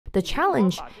The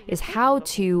challenge is how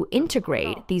to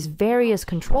integrate these various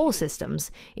control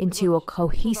systems into a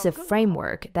cohesive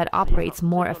framework that operates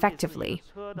more effectively.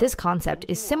 This concept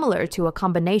is similar to a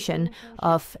combination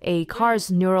of a car's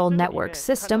neural network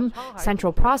system,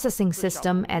 central processing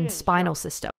system, and spinal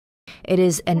system. It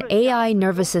is an AI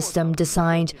nervous system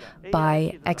designed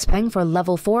by XPENG for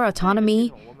level 4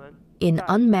 autonomy in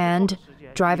unmanned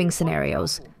driving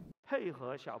scenarios.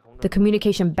 The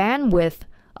communication bandwidth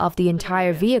of the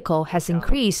entire vehicle has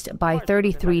increased by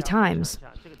 33 times.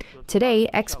 Today,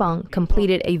 XPENG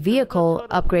completed a vehicle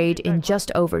upgrade in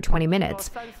just over 20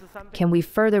 minutes. Can we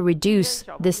further reduce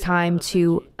this time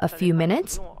to a few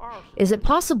minutes? Is it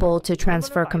possible to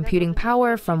transfer computing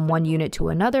power from one unit to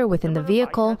another within the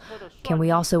vehicle? Can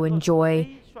we also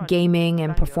enjoy gaming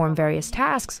and perform various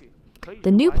tasks?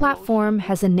 The new platform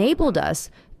has enabled us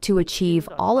to achieve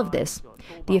all of this.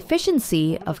 The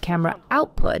efficiency of camera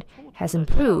output has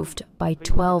improved by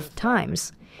 12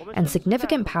 times, and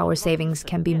significant power savings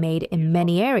can be made in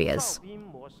many areas.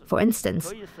 For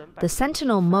instance, the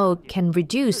Sentinel mode can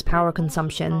reduce power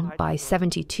consumption by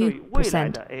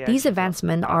 72%. These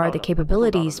advancements are the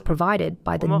capabilities provided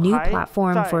by the new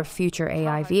platform for future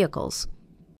AI vehicles.